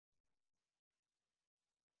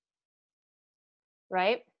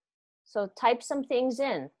right? So type some things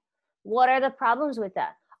in. What are the problems with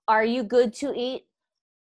that? Are you good to eat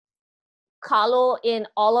kalo in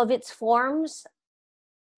all of its forms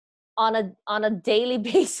on a daily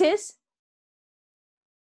basis?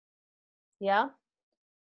 Yeah.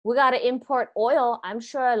 We got to import oil. I'm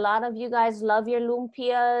sure a lot of you guys love your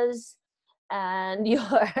lumpias and your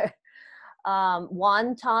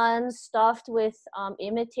wontons stuffed with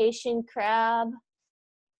imitation crab,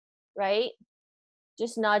 right?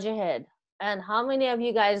 Just nod your head. And how many of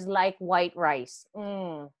you guys like white rice?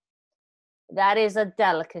 That is a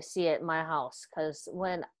delicacy at my house, because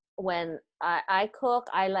when I cook,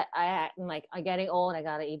 I'm getting old. I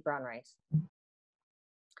gotta eat brown rice.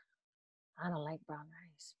 I don't like brown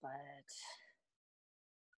rice, but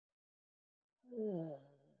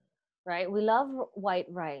right, we love white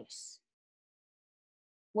rice.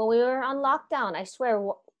 When we were on lockdown, I swear,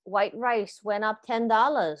 white rice went up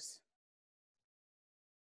 $10.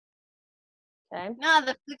 Okay. No,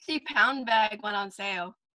 the 50-pound bag went on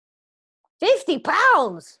sale. 50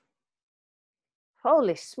 pounds.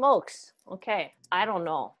 Holy smokes. Okay. I don't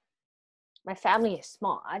know. My family is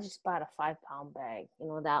small. I just bought a 5-pound bag. You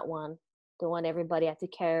know, that one, the one everybody had to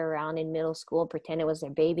carry around in middle school and pretend it was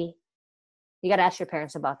their baby. You got to ask your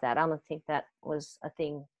parents about that. I don't think that was a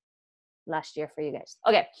thing last year for you guys.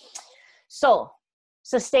 Okay. So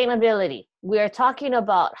sustainability. We are talking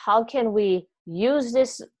about how can we use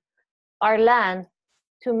this, our land,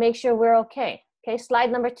 to make sure we're okay. Okay.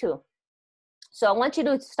 Slide number 2. So I want you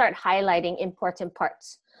to start highlighting important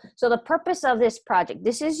parts. So the purpose of this project,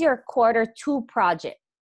 this is your Q2 project.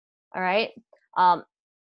 All right.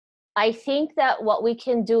 I think that what we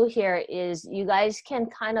can do here is you guys can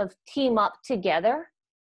kind of team up together.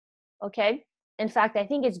 Okay. In fact, I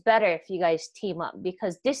think it's better if you guys team up,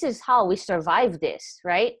 because this is how we survive this,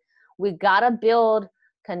 right? We got to build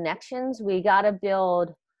connections. We got to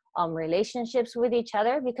build relationships with each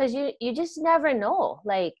other, because you just never know.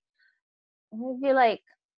 Like, you'd be like,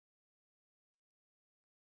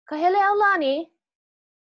 Kahele Aulani,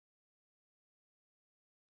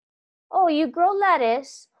 oh, you grow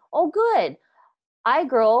lettuce. Oh, good. I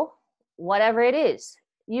grow whatever it is.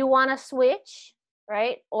 You want to switch,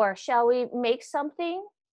 right? Or shall we make something,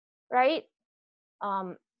 right?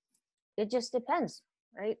 It just depends,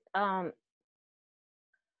 right?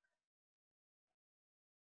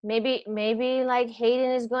 Maybe like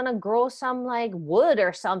Hayden is gonna grow some like wood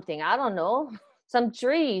or something. I don't know, some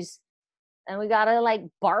trees, and we gotta like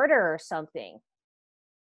barter or something.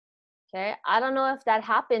 Okay, I don't know if that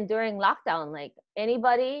happened during lockdown. Like,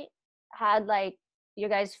 anybody had like your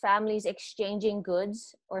guys' families exchanging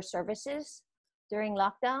goods or services during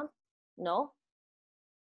lockdown? No?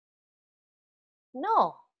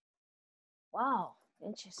 No. Wow,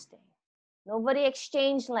 interesting. Nobody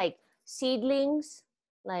exchanged like seedlings?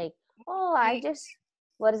 Like, oh,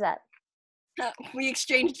 what is that? We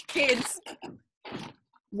exchanged kids.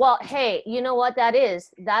 Well, hey, you know what that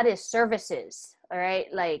is? That is services, all right?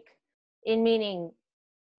 Like, in meaning,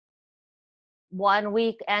 1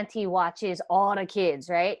 week auntie watches all the kids,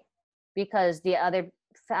 right? Because the other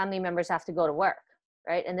family members have to go to work,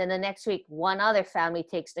 right? And then the next week, one other family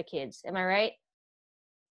takes the kids. Am I right?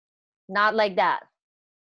 Not like that.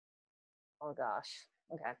 Oh gosh.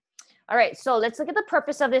 Okay. All right. So let's look at the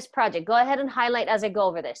purpose of this project. Go ahead and highlight as I go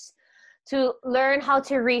over this. To learn how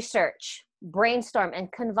to research, brainstorm,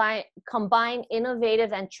 and combine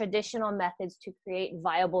innovative and traditional methods to create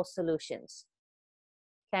viable solutions.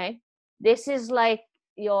 Okay. This is like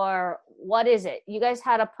what is it? You guys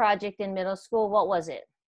had a project in middle school. What was it?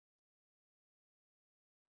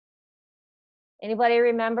 Anybody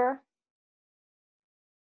remember?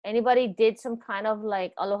 Anybody did some kind of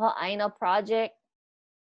like Aloha Aina project?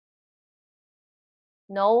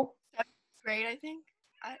 No? 7th grade, I think.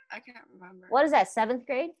 I can't remember. What is that, 7th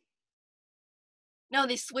grade? No,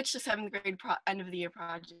 they switched the 7th grade end of the year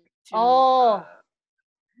project to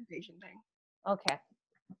presentation thing. Okay.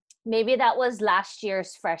 Maybe that was last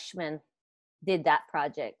year's freshman did that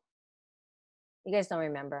project. You guys don't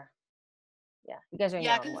remember? Yeah, you guys are in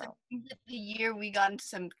your own world. The year we got into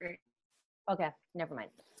 7th grade. Okay, never mind.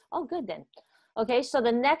 Oh, good then. Okay, so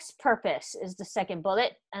the next purpose is the second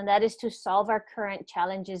bullet, and that is to solve our current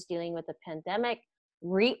challenges dealing with the pandemic,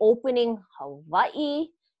 reopening Hawaii,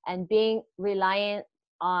 and being reliant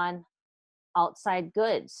on outside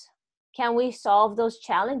goods. Can we solve those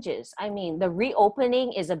challenges? I mean, the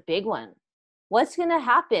reopening is a big one. What's going to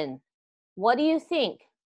happen? What do you think?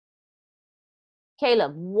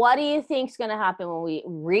 Caleb, what do you think is going to happen when we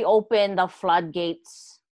reopen the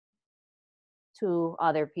floodgates to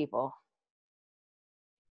other people?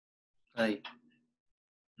 Like,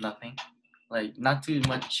 nothing. like not too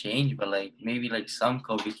much change, but like maybe like some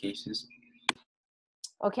COVID cases.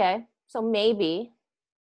 Okay, so maybe.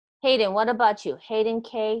 Hayden, what about you? Hayden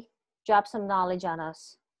K, drop some knowledge on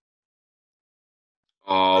us.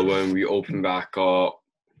 When we open back up,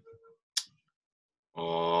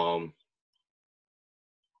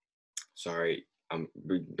 sorry, I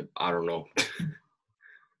don't know.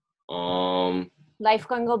 Life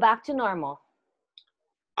gonna go back to normal.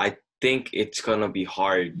 I think it's gonna be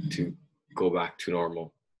hard to go back to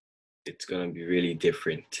normal. It's gonna be really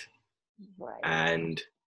different. Right. And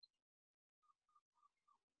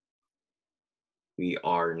we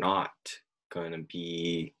are not gonna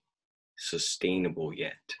be sustainable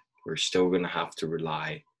yet. We're still gonna have to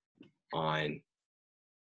rely on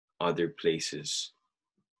other places.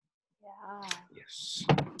 Yeah. Yes.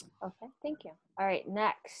 Okay, thank you. All right,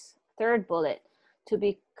 next, third bullet, to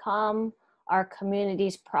become our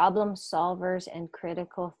community's problem solvers and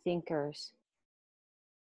critical thinkers.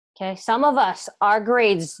 Okay, some of us, our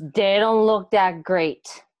grades, they don't look that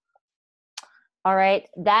great. All right,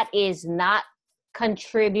 that is not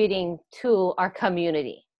contributing to our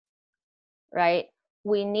community, right?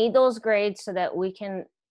 We need those grades so that we can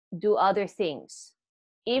do other things.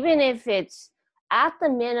 Even if it's at the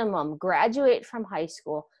minimum, graduate from high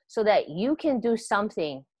school so that you can do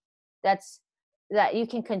something that you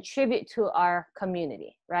can contribute to our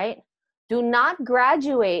community, right? Do not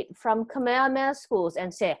graduate from Kamehameha schools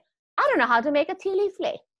and say, I don't know how to make a tea leaf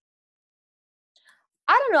lei.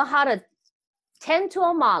 I don't know how to tend to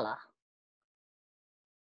a mala.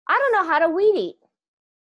 I don't know how to weed eat.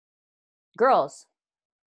 Girls,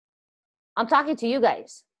 I'm talking to you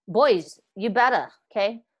guys. Boys, you better,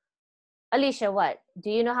 okay? Alicia, what? Do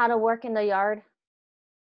you know how to work in the yard?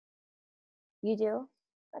 You do?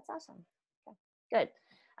 That's awesome. Okay, good.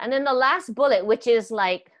 And then the last bullet, which is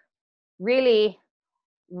like really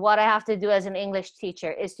what I have to do as an English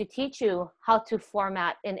teacher, is to teach you how to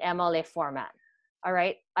format in MLA format. All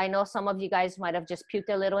right? I know some of you guys might have just puked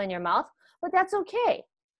a little in your mouth, but that's okay.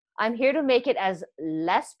 I'm here to make it as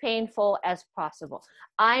less painful as possible.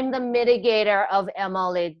 I'm the mitigator of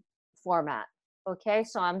MLA format. Okay,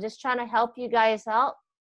 so I'm just trying to help you guys out.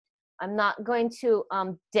 I'm not going to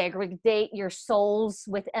degrade your souls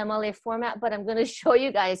with MLA format, but I'm going to show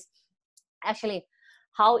you guys actually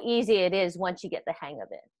how easy it is once you get the hang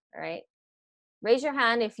of it. All right, raise your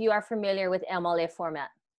hand if you are familiar with MLA format.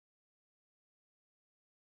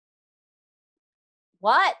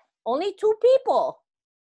 What? Only 2 people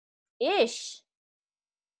ish.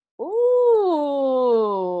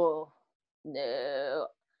 Ooh, no.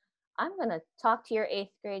 I'm going to talk to your 8th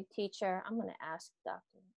grade teacher. I'm going to ask Dr.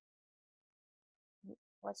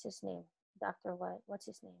 What's his name? Dr. what? What's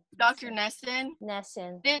his name? Dr. Nesson.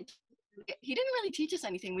 Nesson. He didn't really teach us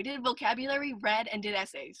anything. We did vocabulary, read, and did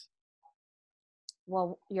essays.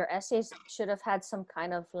 Well, your essays should have had some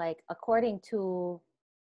kind of like, according to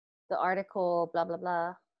the article, blah, blah,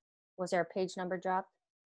 blah. Was there a page number dropped?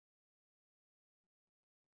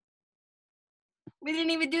 We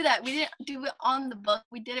didn't even do that. We didn't do it on the book.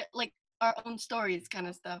 We did it like our own stories kind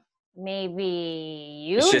of stuff. Maybe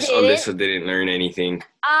you It's just did Alyssa it. didn't learn anything.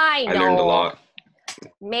 I know. I learned a lot.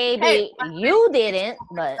 Maybe Hey, you didn't,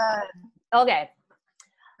 but okay.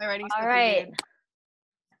 My writing's All pretty right. good.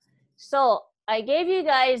 So I gave you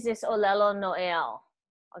guys this Olelo Noel.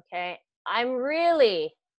 Okay. I'm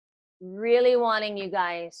really, really wanting you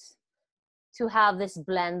guys to have this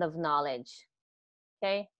blend of knowledge.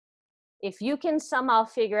 Okay. If you can somehow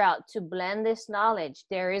figure out to blend this knowledge,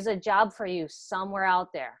 there is a job for you somewhere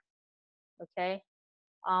out there. Okay.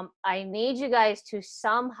 I need you guys to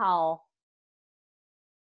somehow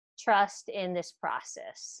trust in this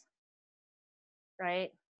process,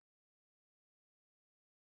 right?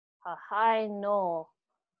 Hahai no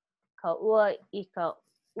kaua ika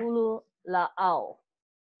ulu la'au,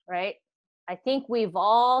 right? I think we've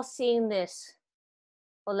all seen this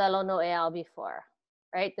Olelo Noel before,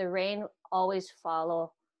 right? The rain always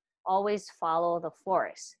follow the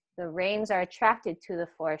forest. The rains are attracted to the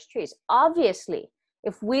forest trees. Obviously,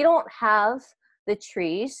 if we don't have the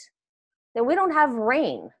trees, then we don't have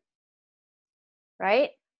rain,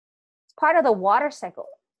 right? It's part of the water cycle.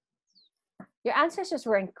 Your ancestors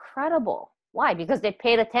were incredible. Why? Because they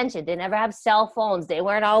paid attention. They never have cell phones. They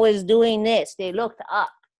weren't always doing this. They looked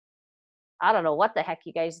up. I don't know what the heck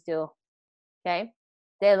you guys do. Okay?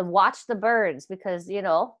 They watch the birds because, you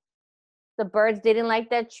know, the birds didn't like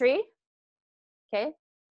that tree. Okay?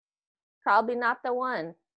 Probably not the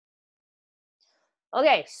one.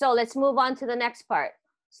 Okay, so let's move on to the next part.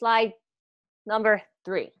 Slide number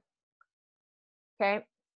 3. Okay?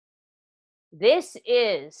 This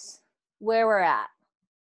is where we're at.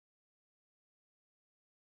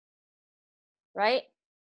 right?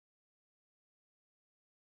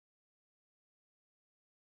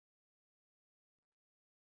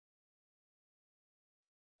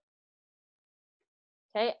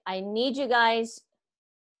 Okay, I need you guys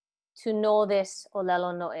to know this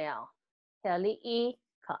olelo no'eau. He ali'i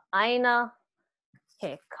ka aina,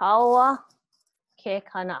 he kaua, ke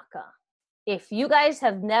kanaka. If you guys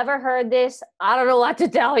have never heard this, I don't know what to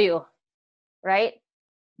tell you, right?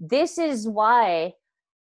 This is why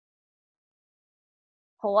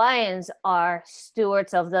Hawaiians are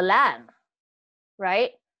stewards of the land,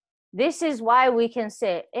 right? This is why we can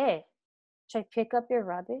say, hey, should I pick up your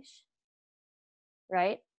rubbish?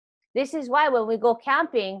 Right? This is why when we go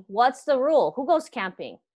camping, what's the rule? Who goes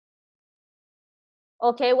camping?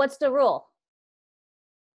 Okay, what's the rule?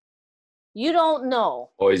 You don't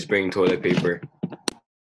know. Always bring toilet paper.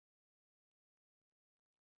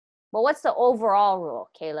 But what's the overall rule,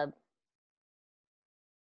 Caleb?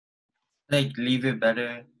 Like leave it better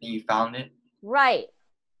than you found it. Right.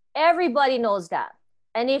 Everybody knows that.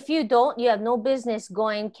 And if you don't, you have no business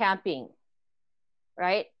going camping.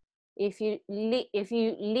 Right? If you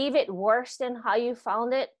leave it worse than how you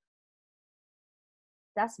found it,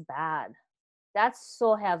 that's bad. That's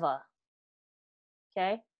so heavy.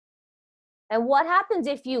 Okay? And what happens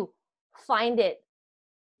if you find it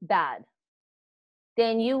bad?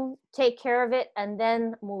 Then you take care of it and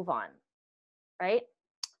then move on. Right?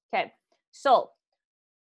 Okay. So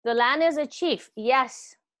the land is a chief.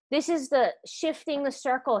 Yes. This is the shifting the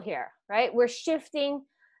circle here, right? We're shifting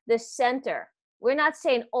the center. We're not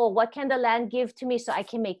saying, oh, what can the land give to me so I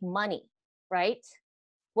can make money, right?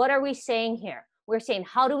 What are we saying here? We're saying,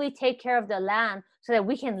 how do we take care of the land so that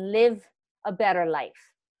we can live a better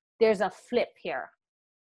life? There's a flip here,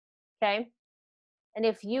 okay? And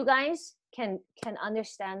if you guys can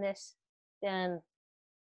understand this, then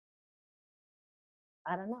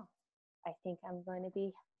I don't know. I think I'm going to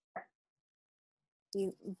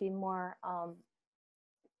be more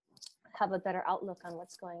have a better outlook on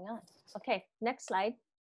what's going on. Okay, next slide.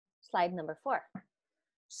 Slide number 4.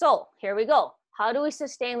 So here we go. How do we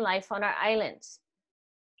sustain life on our islands?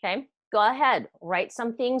 Okay, go ahead, write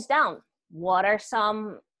some things down. What are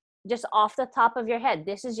some, just off the top of your head,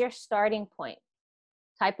 this is your starting point.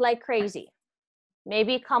 Type like crazy.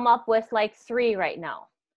 Maybe come up with like 3 right now.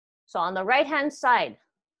 So on the right hand side,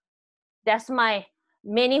 that's my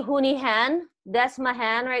mini huni hand. That's my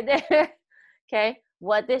hand right there. Okay,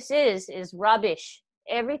 what this is rubbish.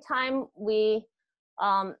 Every time we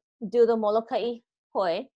do the molokai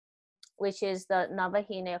hoi, which is the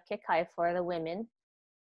navahine o kekai for the women,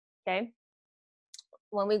 okay,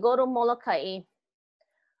 when we go to molokai,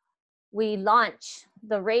 we launch.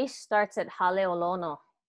 The race starts at Haleolono.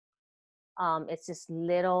 It's this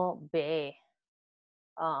little bay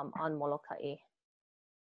on Molokai.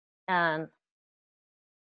 And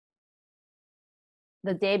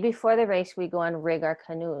the day before the race, we go and rig our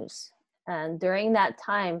canoes. And during that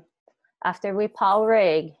time, after we pow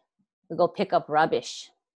rig, we go pick up rubbish.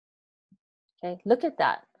 Okay, look at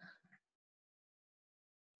that.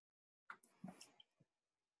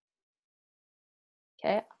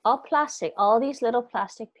 Okay, all plastic, all these little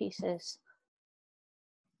plastic pieces.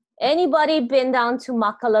 Anybody been down to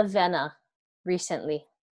Makalavena recently?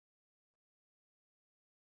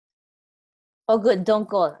 Oh, good, don't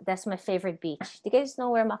go. That's my favorite beach. Do you guys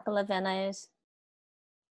know where Makalavena is?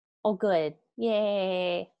 Oh, good.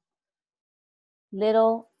 Yay.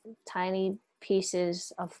 Little tiny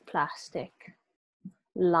pieces of plastic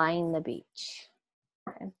line the beach.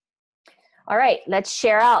 Okay. All right, let's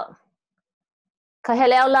share out.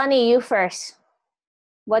 Kaheleolani, you first.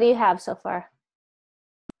 What do you have so far?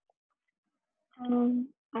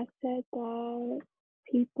 I said that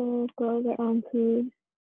people grow their own food,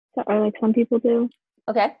 or like some people do,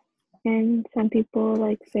 Okay. and some people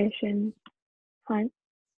like fish and hunt.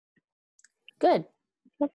 Good.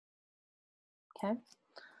 Yep. Okay.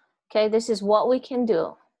 Okay, this is what we can do.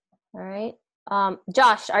 All right.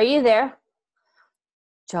 Josh, are you there?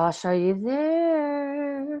 Josh, are you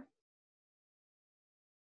there?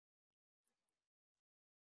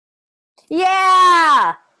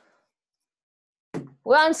 Yeah!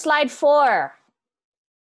 We're on slide 4.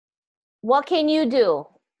 What can you do?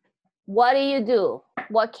 What do you do?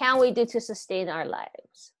 What can we do to sustain our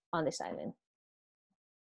lives on this island?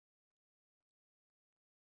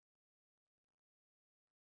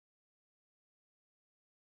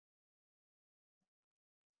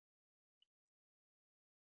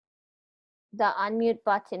 The unmute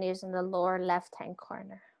button is in the lower left-hand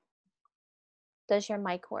corner. Does your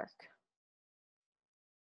mic work?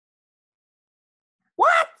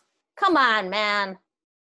 What? Come on, man.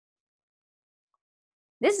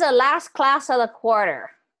 This is the last class of the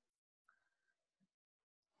quarter.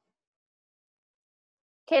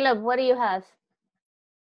 Caleb, what do you have?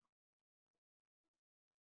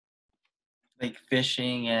 Like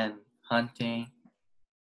fishing and hunting.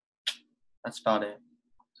 That's about it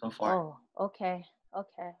so far. Oh, okay.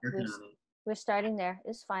 Okay. Working on it. We're starting there.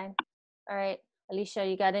 It's fine. All right. Alicia,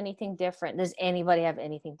 you got anything different? Does anybody have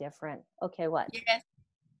anything different? Okay, what? Yes.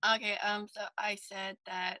 Okay. So I said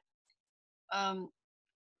that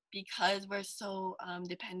because we're so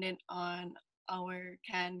dependent on our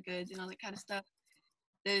canned goods and all that kind of stuff,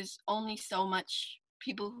 there's only so much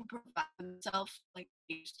people who provide themselves like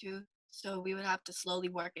they used to. So we would have to slowly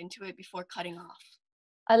work into it before cutting off.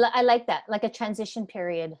 I like that, like a transition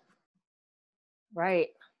period. Right.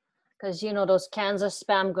 Because, you know, those cans of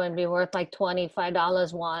Spam going to be worth like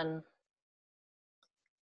 $25 one.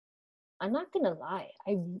 I'm not going to lie.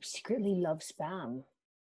 I secretly love Spam.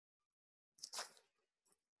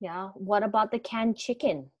 Yeah. What about the canned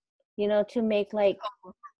chicken? You know, to make like,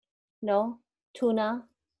 no, tuna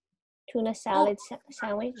salad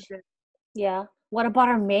sandwich. Yeah. What about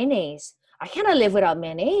our mayonnaise? I cannot live without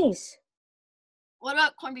mayonnaise. What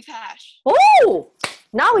about corned beef hash? Oh,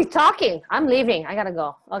 now we're talking. I'm leaving. I gotta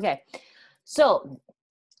go. Okay. So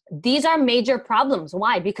these are major problems.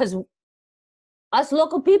 Why? Because us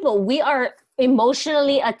local people, we are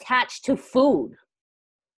emotionally attached to food.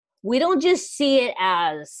 We don't just see it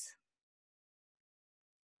as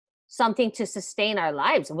something to sustain our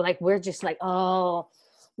lives. We're just like, oh,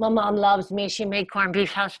 my mom loves me. She made corned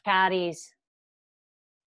beef hash patties.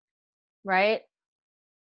 Right?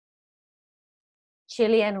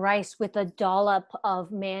 Chili and rice with a dollop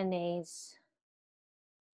of mayonnaise.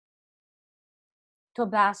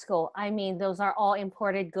 Tabasco. I mean, those are all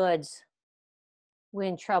imported goods. We're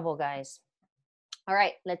in trouble, guys. All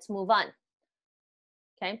right, let's move on.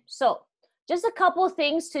 Okay, so just a couple of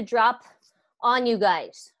things to drop on you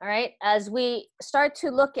guys. All right, as we start to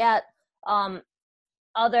look at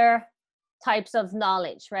other types of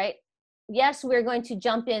knowledge, right? Yes, we're going to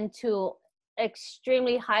jump into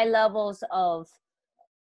extremely high levels of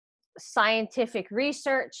scientific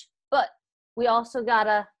research, but we also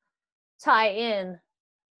gotta tie in,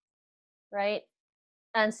 right,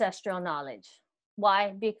 ancestral knowledge.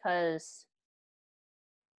 Why? Because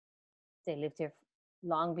they lived here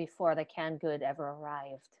long before the canned good ever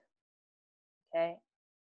arrived. Okay,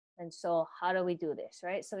 and so how do we do this,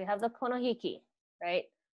 right? So we have the konohiki, right?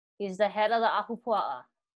 He's the head of the ahupua'a,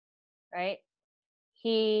 right?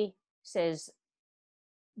 He says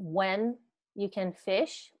when you can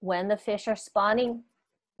fish, when the fish are spawning,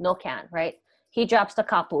 no can, right? He drops the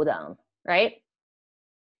kapu down, right?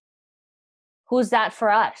 Who's that for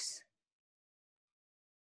us?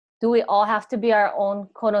 Do we all have to be our own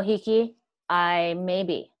konohiki?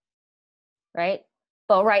 Maybe, right?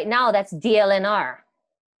 But right now that's DLNR,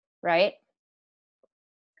 right?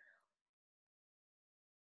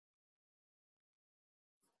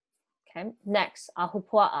 Okay, next,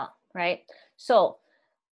 ahupua'a, right? So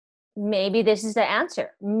maybe this is the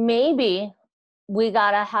answer. Maybe we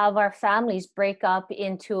gotta have our families break up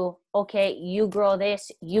into, okay, you grow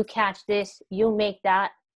this, you catch this, you make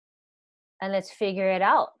that, and let's figure it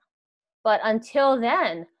out. But until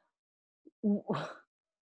then,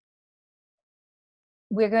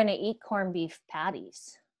 we're gonna eat corned beef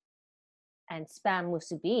patties and Spam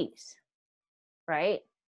musubis, right?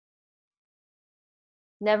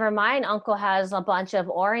 Never mind, Uncle has a bunch of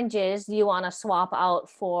oranges you want to swap out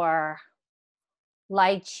for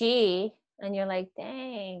lychee, and you're like,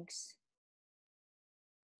 thanks,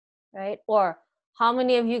 right? Or how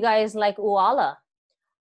many of you guys like uala?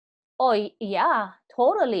 Oh, yeah,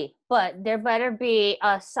 totally. But there better be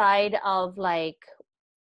a side of like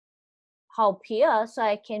haupia so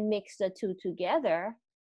I can mix the two together.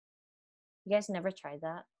 You guys never tried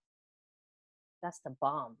that? That's the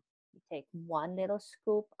bomb. You take one little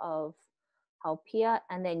scoop of haupia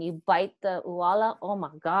and then you bite the uala. Oh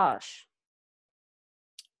my gosh.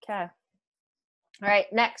 Okay. All right,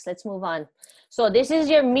 next, let's move on. So this is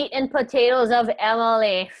your meat and potatoes of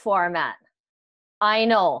MLA format. I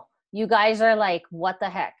know, you guys are like, what the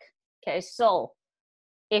heck? Okay, so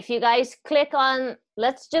if you guys click on,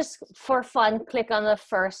 let's just, for fun, click on the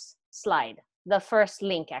first slide, the first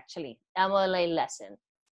link actually, MLA lesson.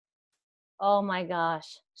 Oh my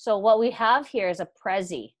gosh. So what we have here is a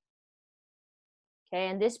Prezi. Okay,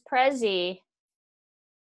 and this Prezi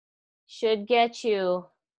should get you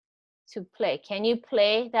to play. Can you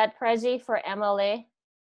play that Prezi for MLA?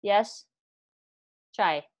 Yes?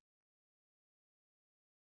 Try.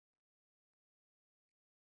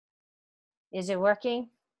 Is it working?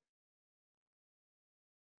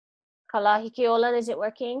 Kalahikiola, is it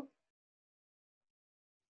working?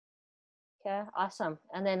 Okay, awesome.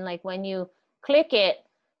 And then like when you click it,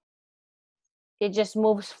 it just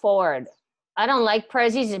moves forward. I don't like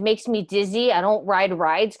prezzies. It makes me dizzy. I don't ride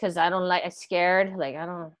rides because I don't like, I'm scared. Like, I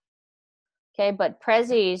don't. Okay, but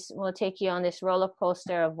prezzies will take you on this roller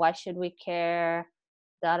coaster of why should we care,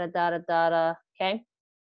 da da da da da da. Okay,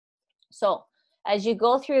 so as you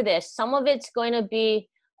go through this, some of it's going to be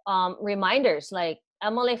reminders, like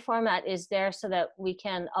MLA format is there so that we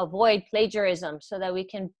can avoid plagiarism, so that we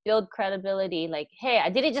can build credibility. Like, hey, I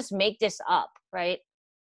didn't just make this up, right?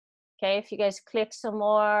 Okay, if you guys click some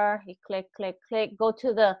more, you click, go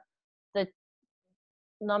to the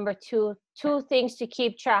number two things to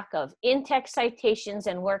keep track of: in-text citations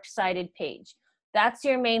and works cited page. That's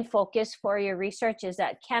your main focus for your research, is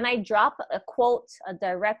that can I drop a quote, a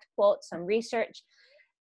direct quote, some research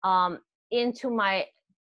into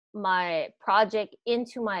my project,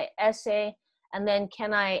 into my essay, and then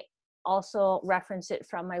can I also reference it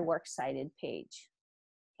from my works cited page.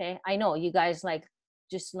 Okay, I know you guys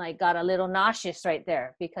just got a little nauseous right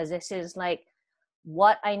there, because this is like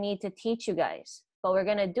what I need to teach you guys, but we're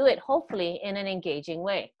going to do it hopefully in an engaging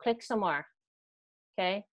way. Click some more.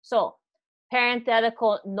 Okay, so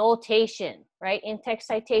parenthetical notation, right? In-text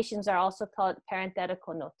citations are also called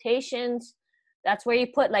parenthetical notations. That's where you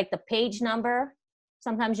put like the page number.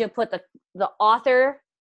 Sometimes you put the author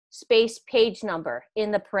space page number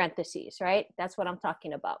in the parentheses, right? That's what I'm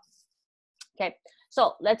talking about. Okay,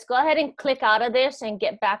 so let's go ahead and click out of this and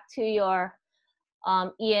get back to your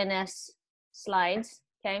ENS slides.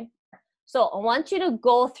 Okay, so I want you to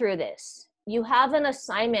go through this. You have an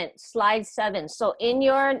assignment, slide 7. So in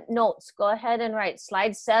your notes, go ahead and write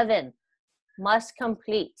slide 7, must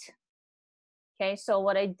complete. Okay, so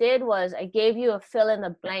what I did was I gave you a fill in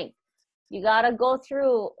the blank. You got to go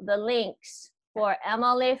through the links for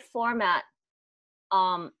MLA format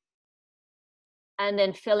and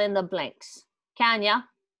then fill in the blanks. Can ya?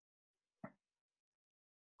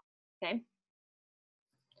 Okay.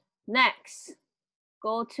 Next,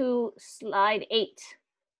 go to slide 8.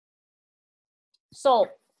 So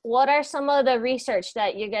what are some of the research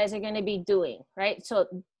that you guys are going to be doing, right? So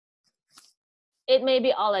it may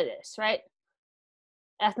be all of this, right?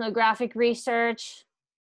 Ethnographic research,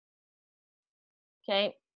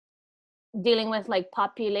 okay? Dealing with like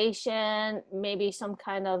population, maybe some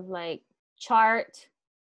kind of like chart,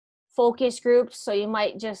 focus groups. So you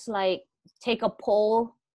might just like take a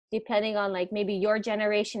poll depending on like maybe your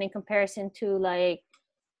generation in comparison to like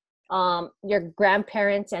your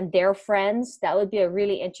grandparents and their friends. That would be a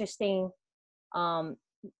really interesting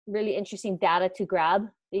data to grab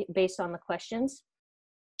based on the questions.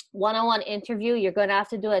 One-on-one interview, you're going to have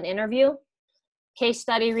to do an interview. Case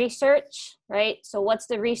study research, right? So what's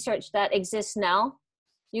the research that exists now?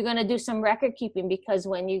 You're going to do some record keeping, because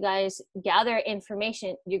when you guys gather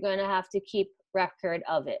information, you're going to have to keep record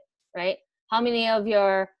of it, right? How many of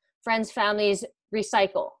your friends' families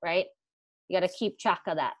recycle, right? You got to keep track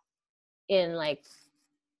of that in like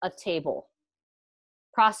a table.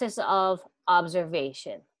 Process of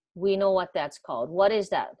observation. We know what that's called. What is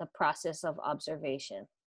that? The process of observation.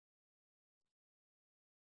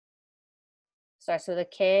 Starts with a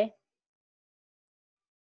K,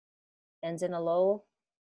 ends in a low.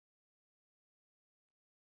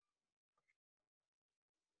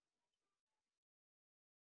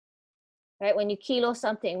 Right? When you kilo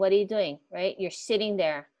something, what are you doing? Right? You're sitting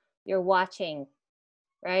there, you're watching,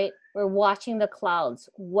 right? We're watching the clouds.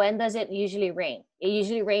 When does it usually rain? It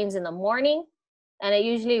usually rains in the morning, and it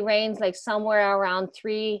usually rains like somewhere around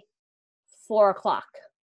 3, 4 o'clock.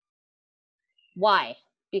 Why?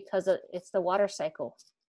 Because it's the water cycle.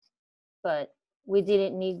 But we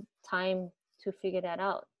didn't need time to figure that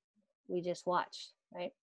out. We just watched,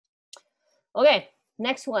 right? Okay,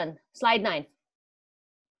 next one, slide 9.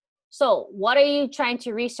 So what are you trying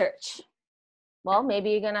to research? Well,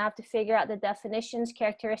 maybe you're going to have to figure out the definitions,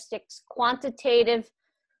 characteristics, quantitative,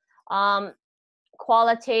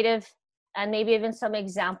 qualitative, and maybe even some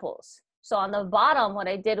examples. So on the bottom, what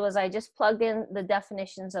I did was I just plugged in the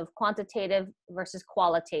definitions of quantitative versus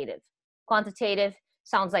qualitative. Quantitative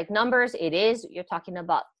sounds like numbers. It is. You're talking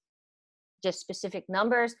about just specific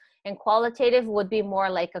numbers. And qualitative would be more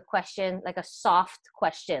like a question, like a soft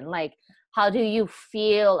question, like, how do you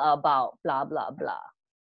feel about blah, blah, blah?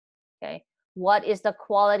 Okay. What is the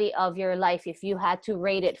quality of your life if you had to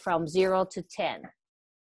rate it from 0 to 10?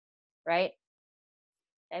 Right?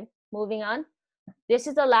 Okay, moving on. This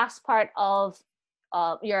is the last part of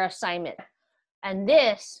your assignment. And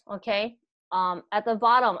this, okay, at the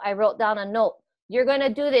bottom, I wrote down a note. You're going to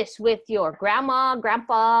do this with your grandma,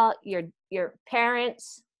 grandpa, your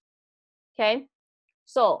parents, Okay,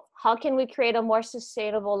 so how can we create a more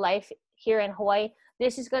sustainable life here in Hawaii?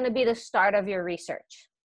 This is going to be the start of your research.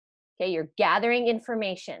 Okay, you're gathering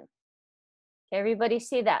information. Okay, everybody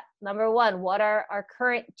see that? Number one, what are our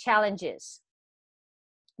current challenges?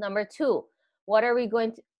 Number two, what are we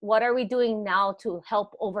doing now to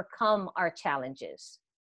help overcome our challenges?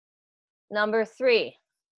 Number three,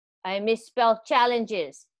 I misspelled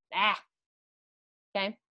challenges.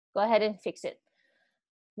 Okay, go ahead and fix it.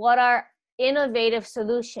 What are innovative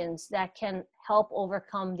solutions that can help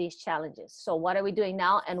overcome these challenges? So what are we doing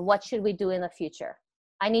now, and what should we do in the future?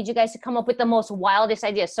 I need you guys to come up with the most wildest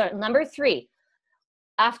ideas. So number three,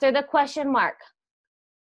 after the question mark,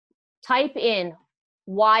 type in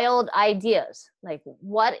wild ideas. Like,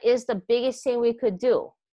 what is the biggest thing we could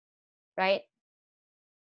do, right?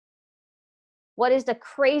 What is the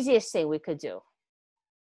craziest thing we could do?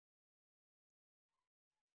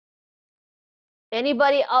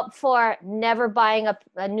 Anybody up for never buying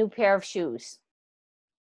a new pair of shoes?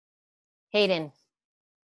 Hayden,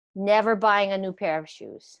 never buying a new pair of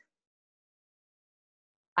shoes.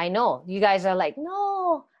 I know you guys are like,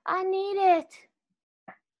 no, I need it.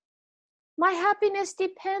 My happiness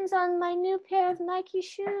depends on my new pair of Nike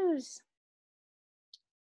shoes.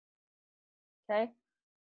 Okay.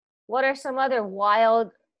 What are some other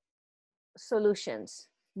wild solutions?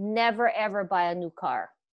 Never ever buy a new car.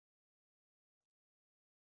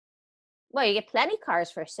 Well, you get plenty of cars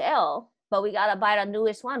for sale, but we gotta buy the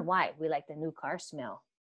newest one. Why? We like the new car smell.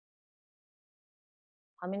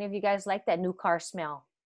 How many of you guys like that new car smell?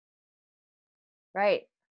 Right.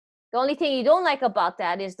 The only thing you don't like about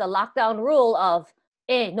that is the lockdown rule of,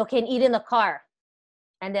 no can eat in the car.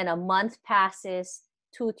 And then a month passes,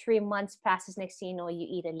 2-3 months passes. Next thing you know, you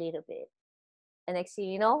eat a little bit. And next thing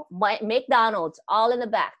you know, McDonald's all in the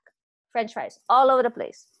back. French fries all over the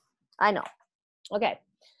place. I know. Okay.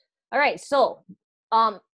 All right. So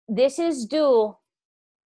this is due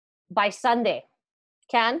by Sunday.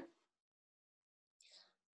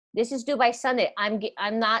 This is due by Sunday. I'm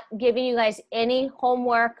not giving you guys any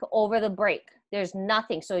homework over the break. There's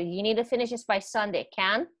nothing. So you need to finish this by Sunday.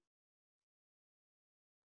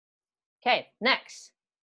 Okay, next.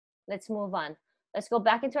 Let's move on. Let's go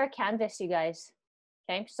back into our Canvas, you guys.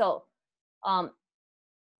 Okay, so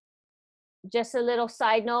just a little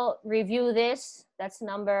side note, review this. That's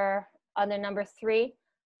under number 3.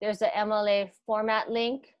 There's the MLA format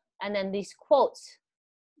link, and then these quotes.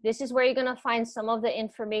 This is where you're gonna find some of the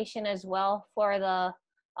information as well for the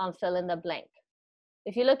fill in the blank.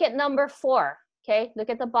 If you look at number 4, okay, look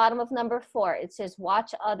at the bottom of number 4. It says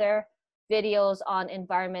watch other videos on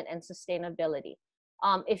environment and sustainability.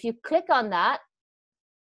 If you click on that,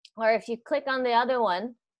 or if you click on the other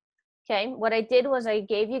one, okay, what I did was I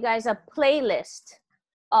gave you guys a playlist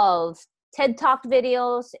of TED Talk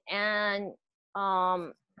videos and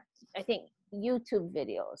I think YouTube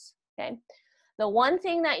videos, okay? The one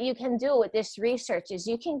thing that you can do with this research is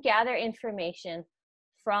you can gather information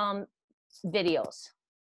from videos,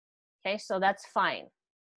 okay? So that's fine.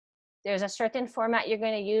 There's a certain format you're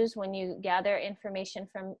going to use when you gather information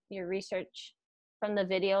from your research from the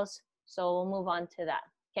videos. So we'll move on to that,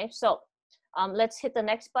 okay? So let's hit the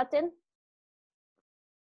next button.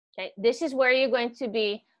 Okay, this is where you're going to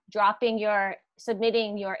be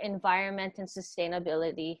submitting your environment and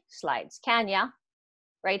sustainability slides. Kanya,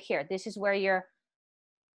 right here. This is where you're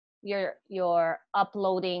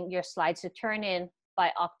uploading your slides to turn in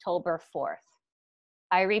by October 4th.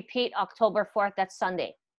 I repeat, October 4th, that's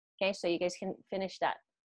Sunday. Okay, so you guys can finish that.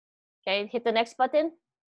 Okay, hit the next button.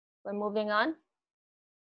 We're moving on.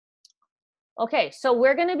 Okay, so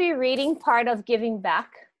we're gonna be reading part of Giving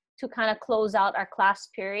Back to kind of close out our class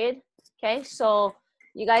period. Okay, so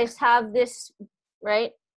you guys have this,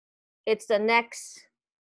 right? It's the next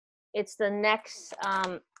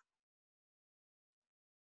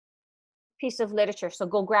piece of literature. So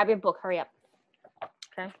go grab your book, hurry up.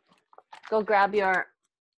 Okay, go grab your,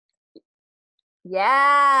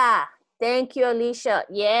 yeah, thank you, Alicia.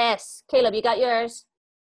 Yes, Caleb, you got yours?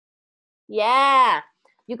 Yeah,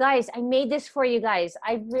 you guys, I made this for you guys.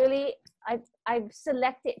 I've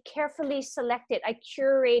carefully selected, I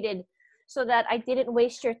curated so that I didn't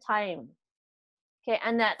waste your time. Okay,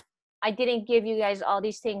 and that I didn't give you guys all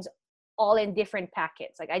these things all in different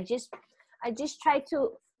packets. Like I just try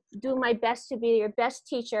to do my best to be your best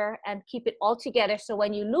teacher and keep it all together. So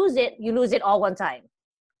when you lose it all one time.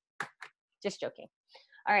 Just joking.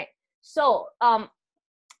 All right. So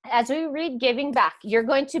as we read Giving Back, you're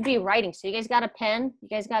going to be writing. So you guys got a pen? You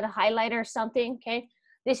guys got a highlighter or something? Okay.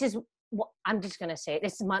 This is what I'm just gonna say.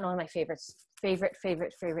 This is one of my favorite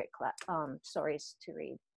stories to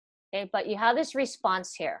read. Okay, but you have this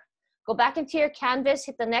response here. Go back into your canvas,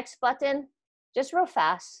 hit the next button, just real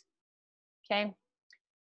fast, okay?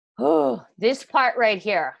 Oh, this part right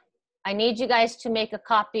here. I need you guys to make a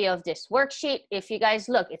copy of this worksheet. If you guys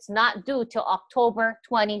look, it's not due till October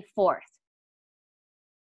 24th.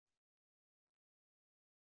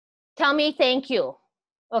 Tell me thank you.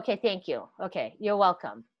 Okay, thank you. Okay, you're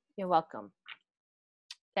welcome. You're welcome.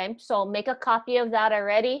 Okay, so make a copy of that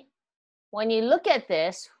already. When you look at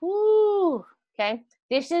this, whoo, okay,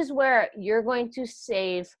 this is where you're going to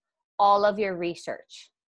save all of your research.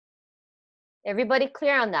 Everybody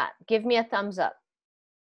clear on that? Give me a thumbs up.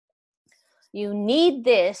 You need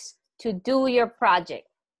this to do your project.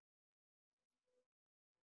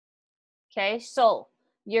 Okay, so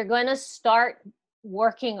you're going to start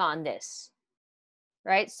working on this,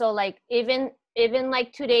 right? So like even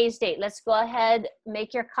like today's date, let's go ahead,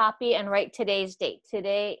 make your copy and write today's date.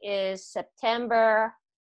 Today is September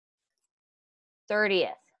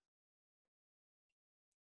 30th.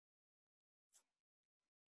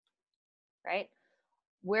 Right?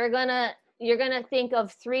 You're gonna think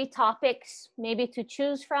of 3 topics maybe to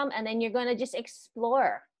choose from, and then you're gonna just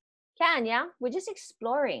explore. Yeah? We're just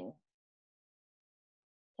exploring.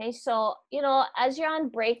 Okay, so you know, as you're on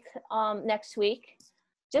break next week,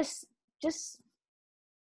 just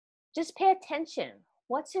pay attention.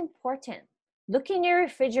 What's important? Look in your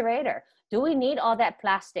refrigerator. Do we need all that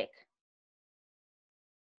plastic?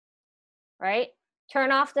 Right?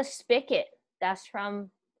 Turn off the spigot. That's from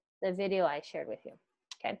the video I shared with you.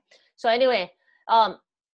 Okay. So anyway,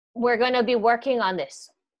 we're going to be working on this.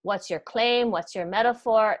 What's your claim? What's your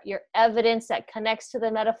metaphor? Your evidence that connects to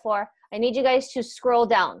the metaphor. I need you guys to scroll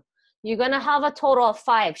down. You're going to have a total of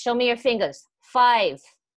 5. Show me your fingers. 5.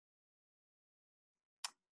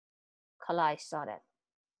 Kalai saw that.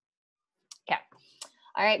 Okay.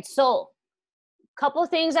 All right. So couple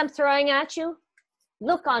things I'm throwing at you.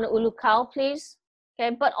 Look on Ulukau, please.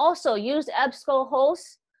 Okay. But also use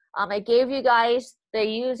EBSCOhost. I gave you guys the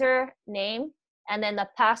user name and then the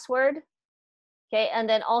password. Okay. And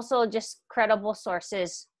then also just credible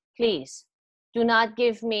sources, please. Do not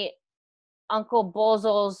give me Uncle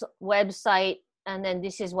Bozo's website and then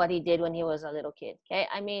this is what he did when he was a little kid. Okay.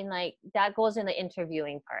 I mean, like that goes in the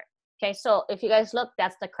interviewing part. Okay. So if you guys look,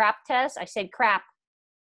 that's the crap test. I said crap.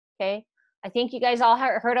 Okay. I think you guys all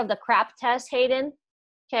heard of the crap test, Hayden.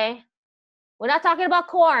 Okay. We're not talking about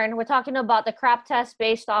corn. We're talking about the crap test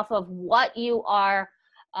based off of what you are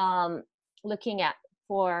looking at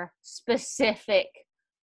for specific.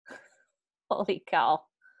 Holy cow.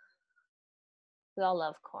 We all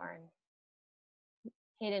love corn.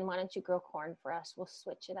 Hayden, why don't you grow corn for us? We'll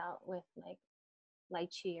switch it out with like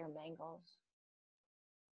lychee or mangoes,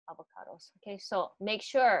 avocados. Okay, so make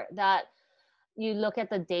sure that you look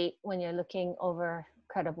at the date when you're looking over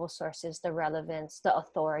credible sources, the relevance, the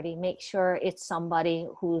authority. Make sure it's somebody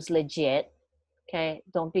who's legit. Okay,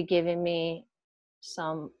 don't be giving me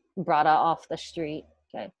some brada off the street.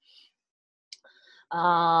 Okay.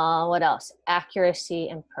 What else? Accuracy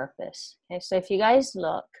and purpose. Okay, so if you guys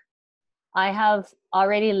look, I have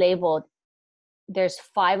already labeled, there's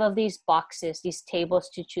 5 of these boxes, these tables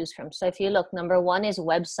to choose from. So if you look, number 1 is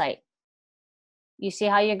website. You see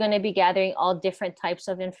how you're going to be gathering all different types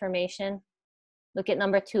of information? Look at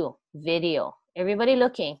number 2, video. Everybody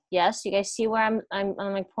looking? Yes, you guys see where I'm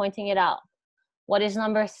like pointing it out. What is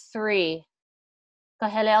number 3?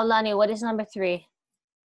 Kaheleo Lani, what is number 3?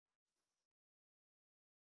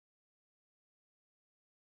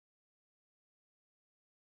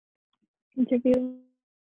 Interview.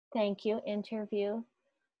 Thank you, interview.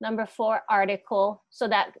 Number 4, article. So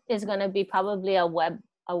that is going to be probably a web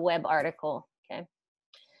article, okay?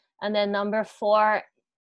 And then number 4,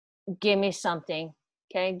 give me something,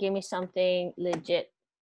 okay? Give me something legit,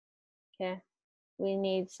 okay? We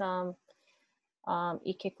need some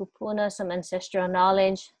ikekupuna, some ancestral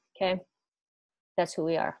knowledge, okay? That's who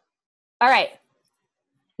we are. All right,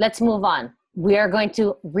 let's move on. We are going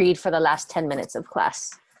to read for the last 10 minutes of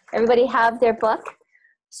class. Everybody have their book?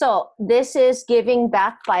 So this is Giving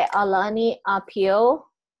Back by Alani Apio.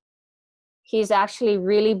 He's actually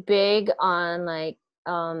really big on like,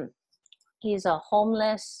 he's a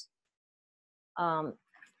homeless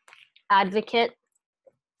advocate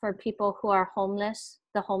for people who are homeless,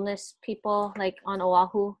 the homeless people like on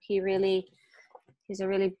Oahu. He's a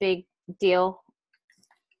really big deal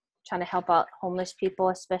trying to help out homeless people,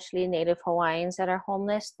 especially Native Hawaiians that are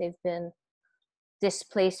homeless. They've been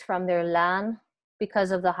displaced from their land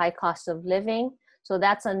because of the high cost of living. So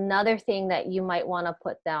that's another thing that you might want to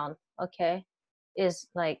put down, okay, is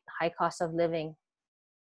like high cost of living.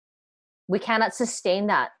 We cannot sustain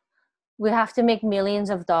that. We have to make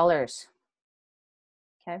millions of dollars,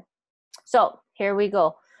 okay? So here we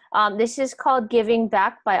go. This is called Giving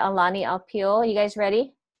Back by Alani Alpio. You guys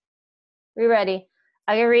ready? We ready?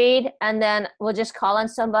 I can read, and then we'll just call on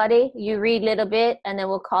somebody. You read a little bit, and then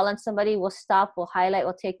we'll call on somebody. We'll stop, we'll highlight,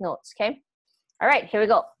 we'll take notes, okay? All right, here we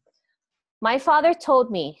go. My father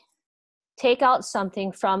told me, take out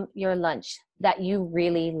something from your lunch that you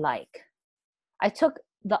really like. I took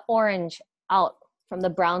the orange out from the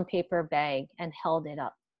brown paper bag and held it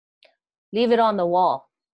up. Leave it on the wall.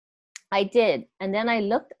 I did, and then I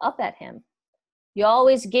looked up at him. You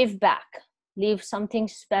always give back. Leave something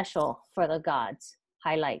special for the gods.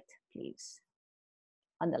 Highlight, please.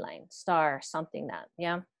 Underline, star, something that,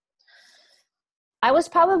 yeah. I was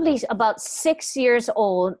probably about 6 years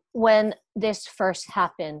old when this first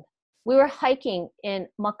happened. We were hiking in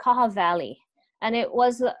Makaha Valley, and it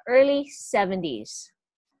was the early 70s.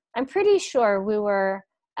 I'm pretty sure we were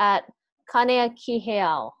at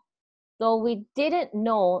Kaneakiheao, though we didn't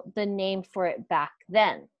know the name for it back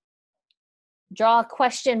then. Draw a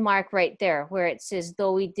question mark right there where it says,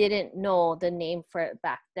 though we didn't know the name for it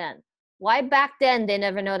back then. Why back then they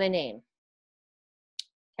never know the name?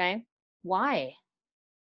 Okay, why?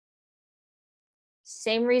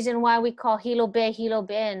 Same reason why we call Hilo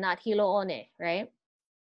Be and not Hilo One, right?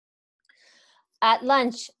 At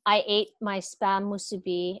lunch, I ate my spam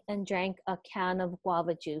musubi and drank a can of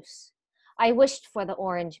guava juice. I wished for the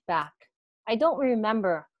orange back. I don't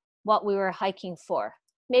remember what we were hiking for.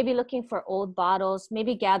 Maybe looking for old bottles,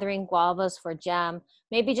 maybe gathering guavas for jam,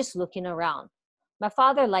 maybe just looking around. My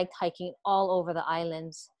father liked hiking all over the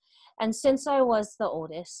islands, and since I was the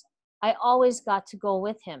oldest, I always got to go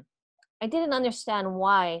with him. I didn't understand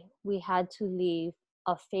why we had to leave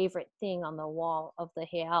a favorite thing on the wall of the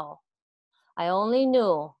heiau. I only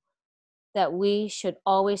knew that we should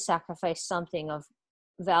always sacrifice something of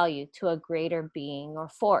value to a greater being or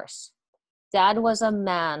force. Dad was a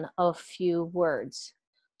man of few words,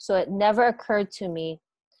 so it never occurred to me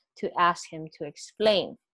to ask him to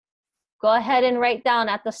explain. Go ahead and write down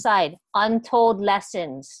at the side, untold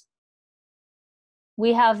lessons.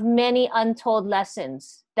 We have many untold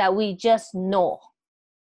lessons that we just know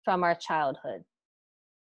from our childhood.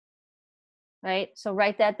 Right? So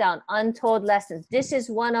write that down, untold lessons. This is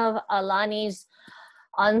one of Alani's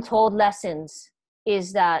untold lessons,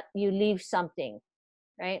 is that you leave something,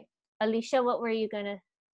 right? Alicia, what were you gonna?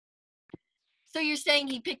 So you're saying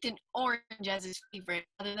he picked an orange as his favorite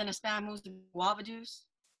other than a spam mousse and guava juice?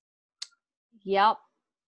 Yep.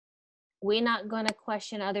 We're not gonna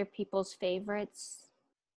question other people's favorites.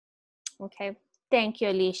 Okay. Thank you,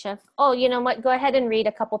 Alicia. Oh, you know what? Go ahead and read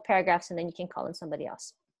a couple paragraphs and then you can call in somebody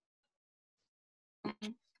else.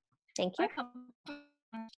 Thank you.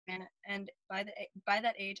 And by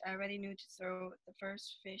that age, I already knew to throw the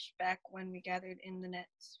first fish back when we gathered in the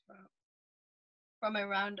nets from a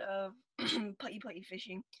round of putti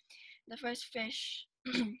fishing. The first fish,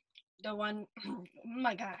 the one, oh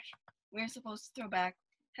my gosh, we were supposed to throw back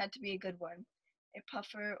had to be a good one. A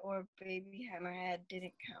puffer or baby hammerhead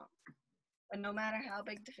didn't count. But no matter how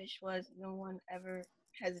big the fish was, no one ever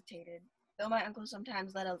hesitated. Though my uncle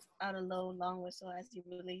sometimes let out a low, long whistle as he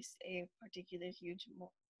released a particular huge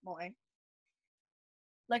moi.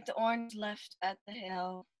 Like the orange left at the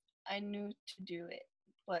hill, I knew to do it,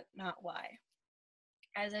 but not why.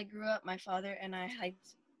 As I grew up, my father and I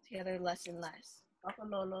hiked together less and less.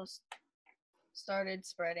 Papalolos started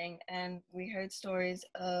spreading, and we heard stories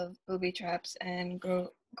of booby traps and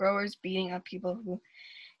growers beating up people who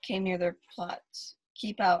came near their plots.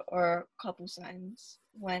 Keep out or couple signs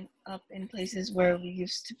went up in places where we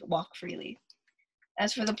used to walk freely.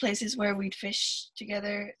 As for the places where we'd fish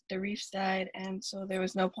together, the reefs died, and so there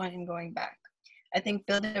was no point in going back. I think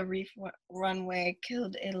building a reef runway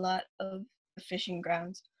killed a lot of the fishing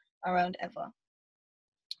grounds around Eva.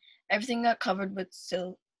 Everything got covered with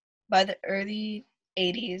silt. By the early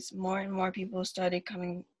 80s, more and more people started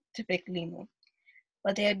coming to pick limu,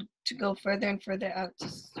 but they had to go further and further out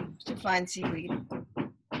to find seaweed.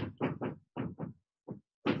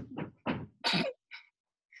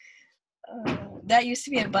 That used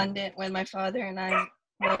to be abundant when my father and I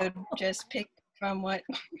would just pick from what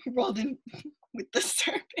rolled in with the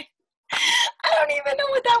serpent. I don't even know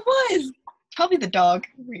what that was. Probably the dog.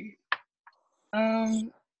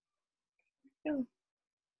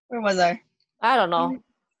 Where was I? I don't know.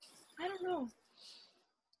 I don't know.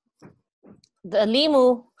 The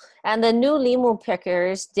limu and the new limu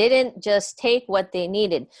pickers didn't just take what they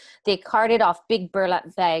needed. They carted off big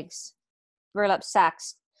burlap sacks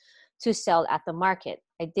to sell at the market.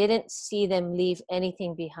 I didn't see them leave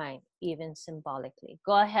anything behind, even symbolically.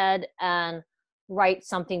 Go ahead and write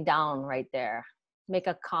something down right there. Make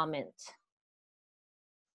a comment.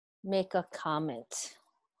 make a comment.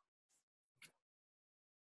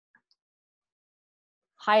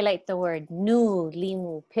 Highlight the word new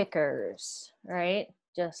limu pickers, right?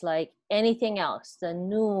 Just like anything else, the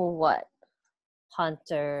new what?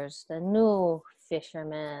 Hunters, the new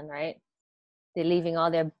fishermen, right? They're leaving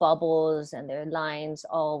all their bubbles and their lines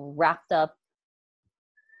all wrapped up.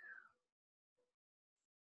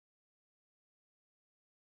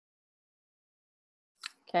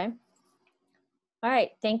 Okay. All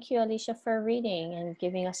right. Thank you, Alicia, for reading and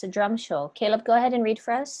giving us a drum show. Caleb, go ahead and read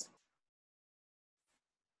for us.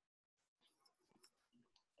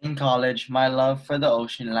 In college, my love for the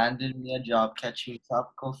ocean landed me a job catching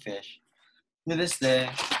tropical fish. To this day,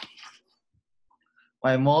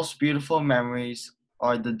 my most beautiful memories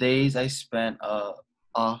are the days I spent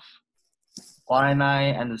off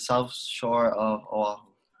Waianae and the south shore of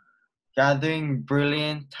Oahu, gathering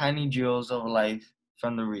brilliant tiny jewels of life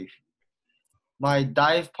from the reef. My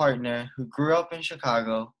dive partner, who grew up in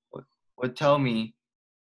Chicago, would tell me,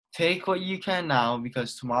 "Take what you can now,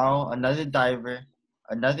 because tomorrow another diver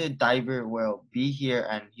will be here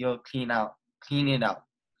and he'll clean it out."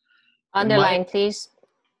 Underline, please.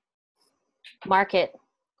 Mark it.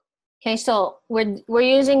 Okay, so we're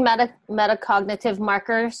using metacognitive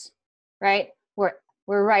markers, right?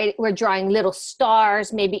 We're drawing little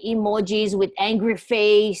stars, maybe emojis with angry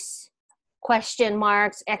face, question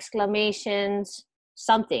marks, exclamations,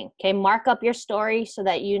 something. Okay, mark up your story so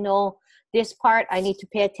that you know this part I need to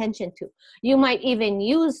pay attention to. You might even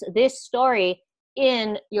use this story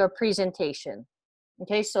in your presentation.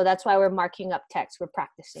 Okay, so that's why we're marking up text. We're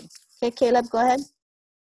practicing. Okay, Caleb, go ahead.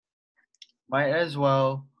 Might as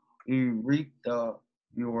well you reap the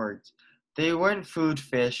rewards. They weren't food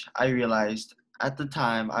fish, I realized. At the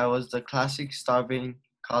time, I was the classic starving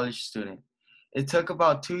college student. It took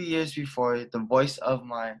about 2 years before the voice of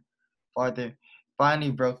my father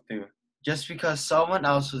finally broke through. Just because someone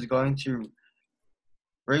else was going to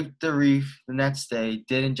rape the reef the next day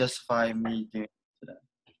didn't justify me doing it to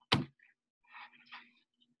them.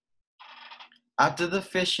 After the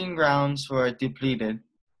fishing grounds were depleted,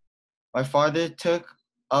 my father took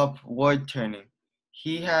up wood turning.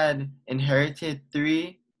 He had inherited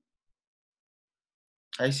 3,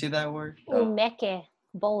 I say that word? Umeke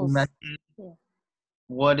bowls. Yeah.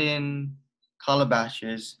 Wooden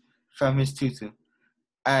calabashes from his tutu,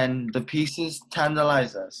 and the pieces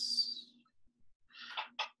tantalize us.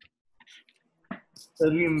 So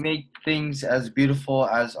we make things as beautiful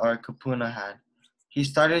as our kapuna had. He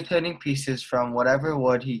started turning pieces from whatever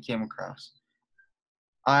wood he came across.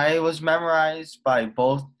 I was memorized by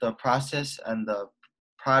both the process and the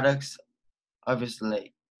products of his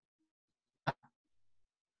lake.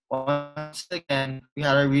 Once again, we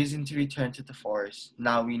had a reason to return to the forest.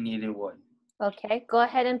 Now we needed wood. Okay, go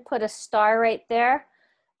ahead and put a star right there.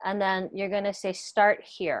 And then you're going to say start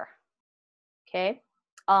here. Okay.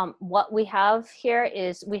 What we have here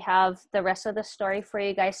is we have the rest of the story for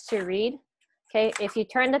you guys to read. Okay. If you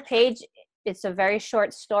turn the page, it's a very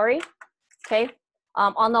short story. Okay.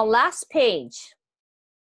 On the last page.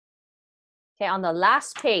 Okay. On the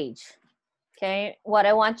last page. Okay. What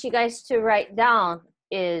I want you guys to write down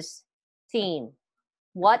is theme.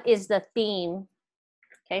 What is the theme?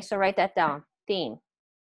 Okay. So write that down. Theme.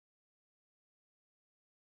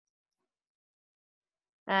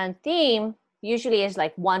 And theme usually is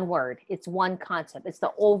like one word. It's one concept. It's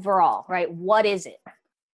the overall, right? What is it?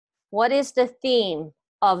 What is the theme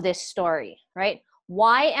of this story, right?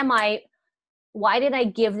 Why did I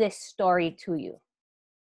give this story to you?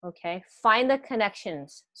 Okay, find the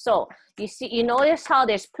connections. So you notice how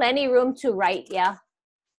there's plenty room to write, yeah?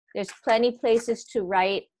 There's plenty places to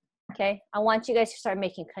write, okay? I want you guys to start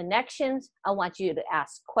making connections. I want you to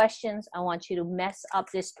ask questions. I want you to mess up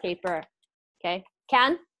this paper, okay?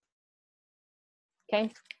 Okay.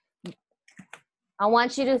 I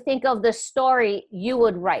want you to think of the story you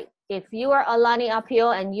would write. If you are Alani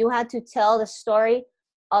Apio and you had to tell the story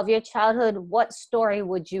of your childhood, what story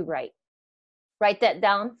would you write? Write that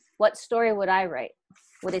down. What story would I write?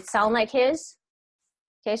 Would it sound like his?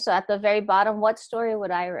 Okay, so at the very bottom, what story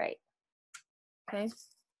would I write? Okay.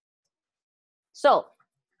 So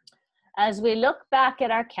as we look back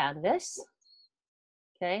at our canvas,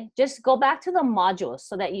 okay, just go back to the modules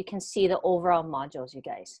so that you can see the overall modules, you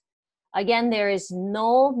guys. Again, there is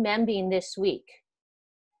no membing this week.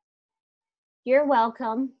 You're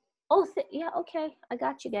welcome. Oh, yeah, okay. I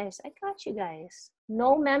got you guys.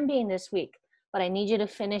 No membing this week, but I need you to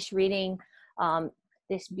finish reading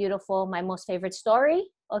this beautiful, my most favorite story,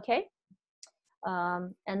 okay?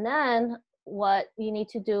 And then what you need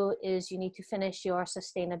to do is you need to finish your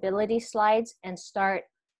sustainability slides and start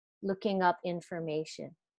looking up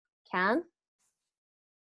information. Can?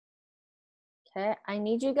 Okay, I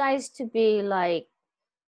need you guys to be like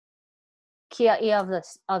kiai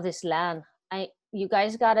of this land. You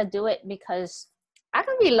guys gotta do it because I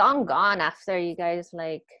can be long gone after you guys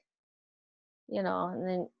like, you know, and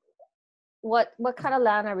then what kind of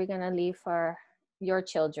land are we gonna leave for your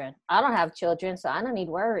children? I don't have children, so I don't need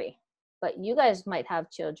worry. But you guys might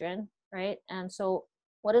have children, right? And so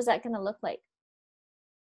what is that gonna look like?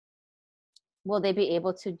 Will they be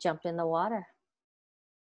able to jump in the water?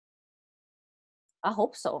 I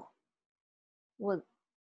hope so. Well,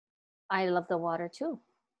 I love the water too.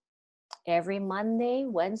 Every Monday,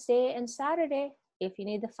 Wednesday, and Saturday. If you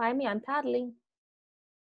need to find me, I'm paddling.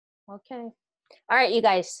 Okay. All right, you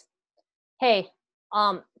guys. Hey,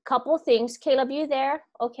 couple things. Caleb, you there?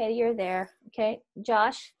 Okay, you're there. Okay,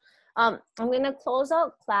 Josh, I'm gonna close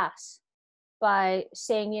out class by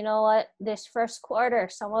saying, you know what, this first quarter,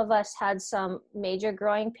 some of us had some major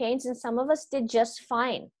growing pains and some of us did just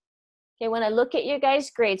fine. Okay, when I look at your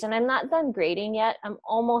guys' grades, and I'm not done grading yet, I'm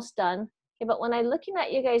almost done. Okay, but when I'm looking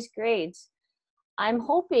at you guys' grades, I'm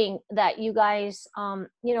hoping that you guys,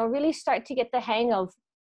 you know, really start to get the hang of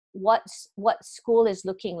what school is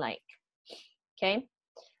looking like. Okay,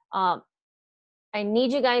 I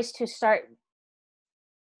need you guys to start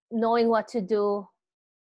knowing what to do.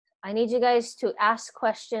 I need you guys to ask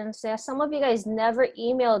questions. Some of you guys never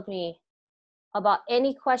emailed me about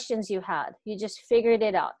any questions you had. You just figured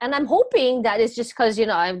it out. And I'm hoping that it's just because, you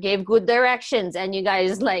know, I gave good directions and you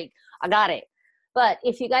guys like, I got it. But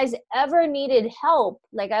if you guys ever needed help,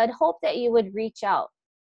 like I'd hope that you would reach out.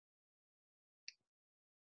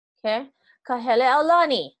 Okay? Kahele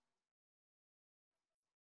Alani.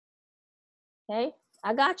 Okay?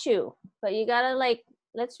 I got you. But you gotta like,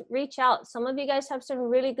 let's reach out. Some of you guys have some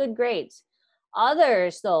really good grades.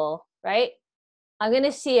 Others though, right? I'm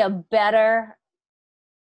gonna see a better,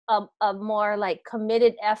 a more like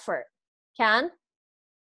committed effort. Can?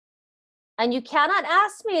 And you cannot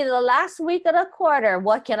ask me the last week of the quarter,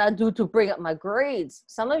 what can I do to bring up my grades?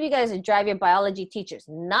 Some of you guys would drive your biology teachers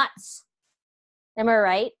nuts. Am I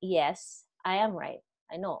right? Yes, I am right.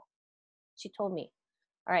 I know. She told me.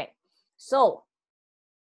 All right. So,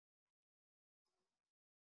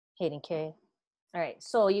 Hayden K. All right.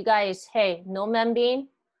 So you guys, hey, no membeing.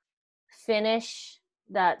 Finish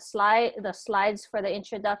that slide, the slides for the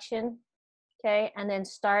introduction. Okay. And then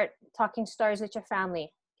start talking stories with your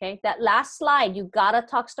family. Okay, that last slide, you gotta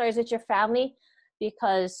talk stories with your family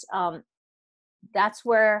because that's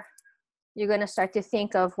where you're gonna start to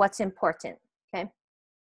think of what's important, okay?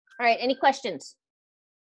 All right, any questions?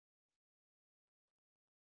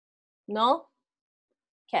 No?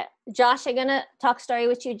 Okay, Josh, I'm gonna talk story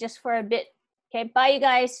with you just for a bit. Okay, bye you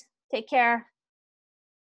guys, take care.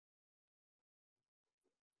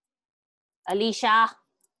 Alicia.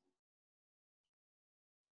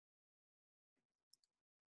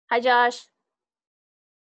 Hi, Josh.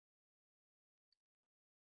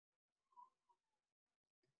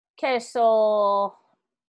 Okay, so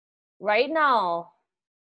right now,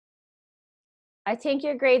 I think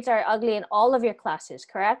your grades are ugly in all of your classes,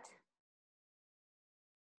 correct?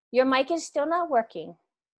 Your mic is still not working.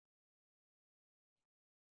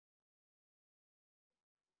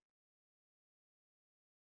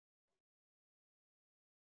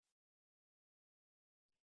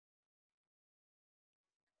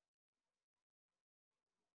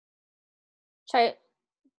 Try.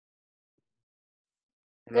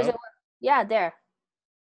 Does it Hello? work? Yeah, there.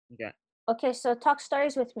 Okay. Okay, so talk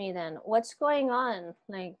stories with me then. What's going on?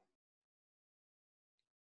 Like,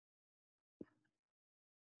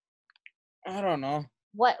 I don't know.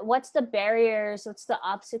 what's the barriers? What's the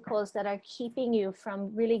obstacles that are keeping you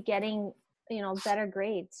from really getting, you know, better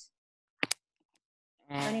grades,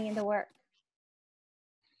 turning into work?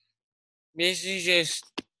 Basically just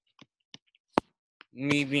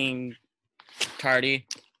me being tardy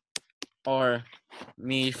or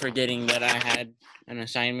me forgetting that I had an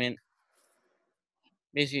assignment.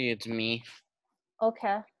 Basically it's me.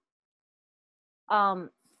 Okay.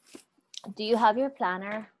 Do you have your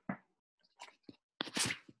planner?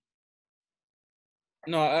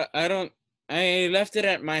 No, I don't. I left it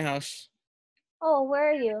at my house. Oh, where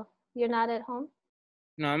are you? You're not at home?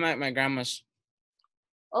 No, I'm at my grandma's.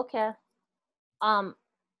 Okay.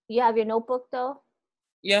 You have your notebook though?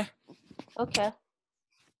 Yeah. Okay.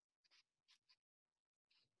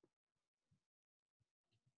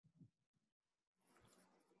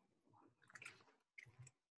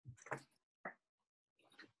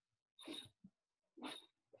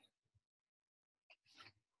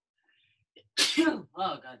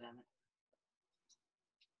 Oh, God damn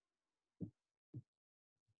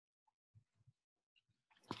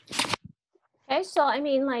it. Okay, so I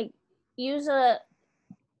mean, like, use a,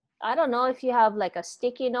 I don't know if you have like a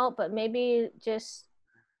sticky note, but maybe just,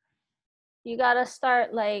 you gotta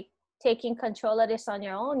start like taking control of this on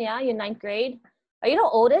your own. Yeah, you're ninth grade. Are you the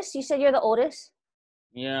oldest? You said you're the oldest?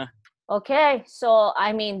 Yeah. Okay, so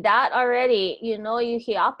I mean that already, you know, you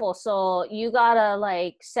hiapo, so you gotta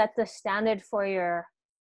like set the standard for your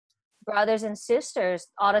brothers and sisters,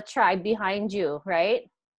 all the tribe behind you, right?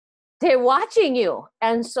 They're watching you,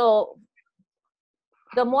 and so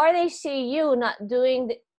the more they see you not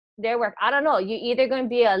doing their work, I don't know, you're either going to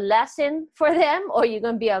be a lesson for them or you're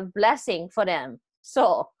going to be a blessing for them.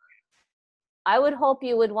 So I would hope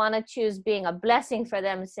you would want to choose being a blessing for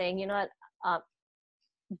them, saying, you know what,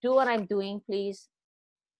 do what I'm doing, please.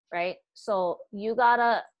 Right? So you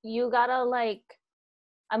gotta like,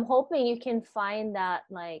 I'm hoping you can find that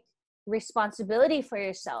like responsibility for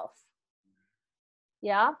yourself.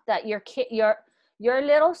 Yeah, that your kid, your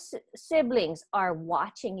little siblings are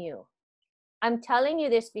watching you. I'm telling you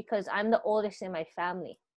this because I'm the oldest in my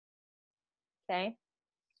family. Okay.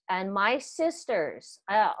 And my sisters,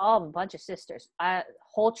 a bunch of sisters,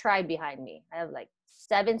 whole tribe behind me. I have like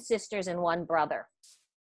 7 sisters and 1 brother.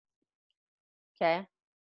 Okay.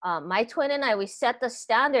 My twin and I, we set the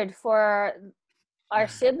standard for our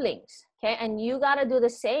siblings. Okay. And you got to do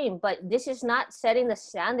the same, but this is not setting the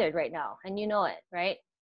standard right now. And you know it, right?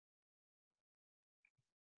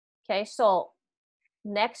 Okay. So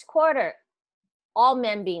next quarter, all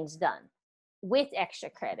men beings done with extra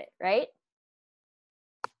credit, right?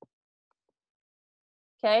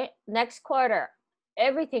 Okay. Next quarter,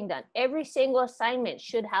 everything done. Every single assignment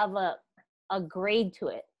should have a grade to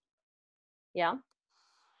it. Yeah.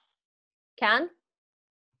 Can?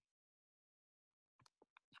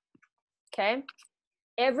 Okay.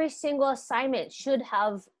 Every single assignment should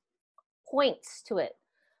have points to it.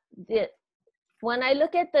 When I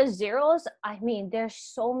look at the zeros, I mean, there's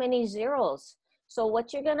so many zeros. So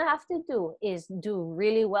what you're going to have to do is do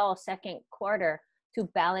really well second quarter to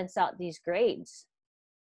balance out these grades,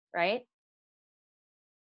 right?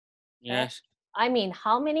 Yes. I mean,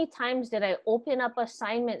 how many times did I open up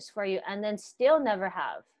assignments for you and then still never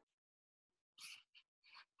have?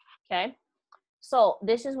 Okay. So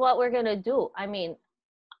this is what we're going to do. I mean,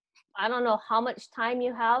 I don't know how much time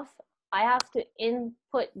you have. I have to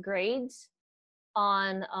input grades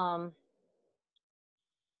on,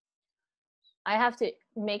 I have to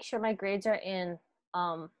make sure my grades are in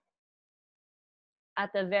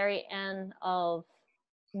at the very end of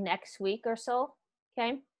next week or so.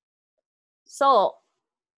 Okay. So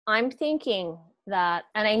I'm thinking that,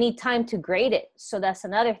 and I need time to grade it. So that's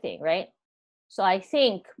another thing, right? So I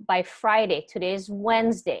think by Friday, today's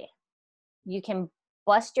Wednesday, you can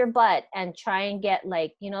bust your butt and try and get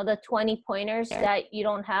like, you know, the 20 pointers that you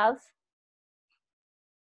don't have.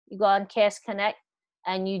 You go on KS Connect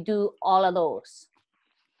and you do all of those.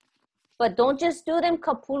 But don't just do them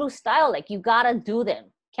Kapulu style. Like, you gotta do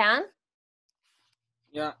them. Can?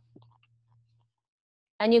 Yeah.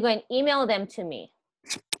 And you're going to email them to me.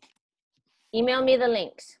 Email me the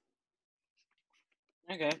links.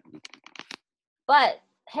 Okay. But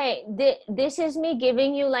hey, this is me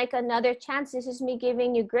giving you like another chance. This is me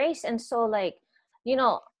giving you grace. And so like, you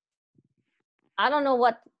know, I don't know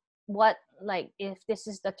what like, if this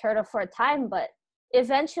is the third or fourth time, but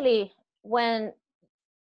eventually when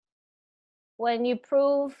you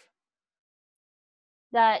prove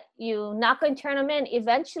that you're not going to turn them in,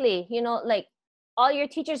 eventually, you know, like, all your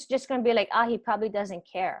teachers just going to be like, he probably doesn't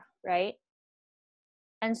care, right?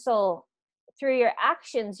 And so through your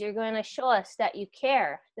actions, you're going to show us that you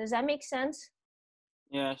care. Does that make sense?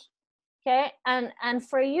 Yes. Okay. And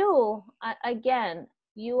for you, again,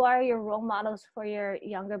 you are your role models for your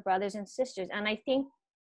younger brothers and sisters. And I think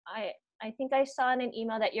I saw in an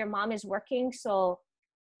email that your mom is working, so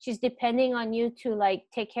she's depending on you to like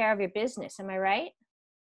take care of your business. Am I right?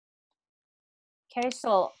 Okay,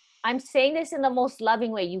 so I'm saying this in the most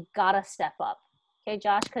loving way. You gotta step up. Okay,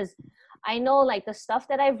 Josh, because I know like the stuff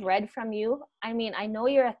that I've read from you, I mean, I know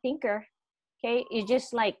you're a thinker. Okay, you're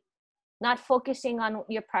just like not focusing on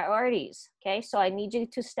your priorities. Okay, so I need you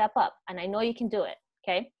to step up, and I know you can do it.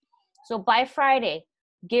 Okay, so by Friday,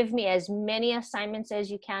 give me as many assignments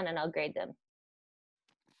as you can and I'll grade them.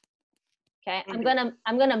 Okay,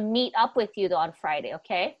 I'm gonna meet up with you though on Friday.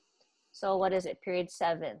 Okay, so what is it, period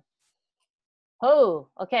 7? Oh,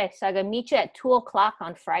 okay, so I'm gonna meet you at 2:00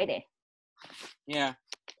 on Friday. Yeah.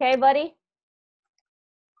 Okay, buddy.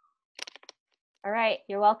 All right,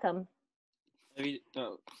 you're welcome. You're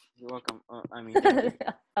welcome. I mean, thank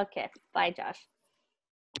you. Okay, bye, Josh.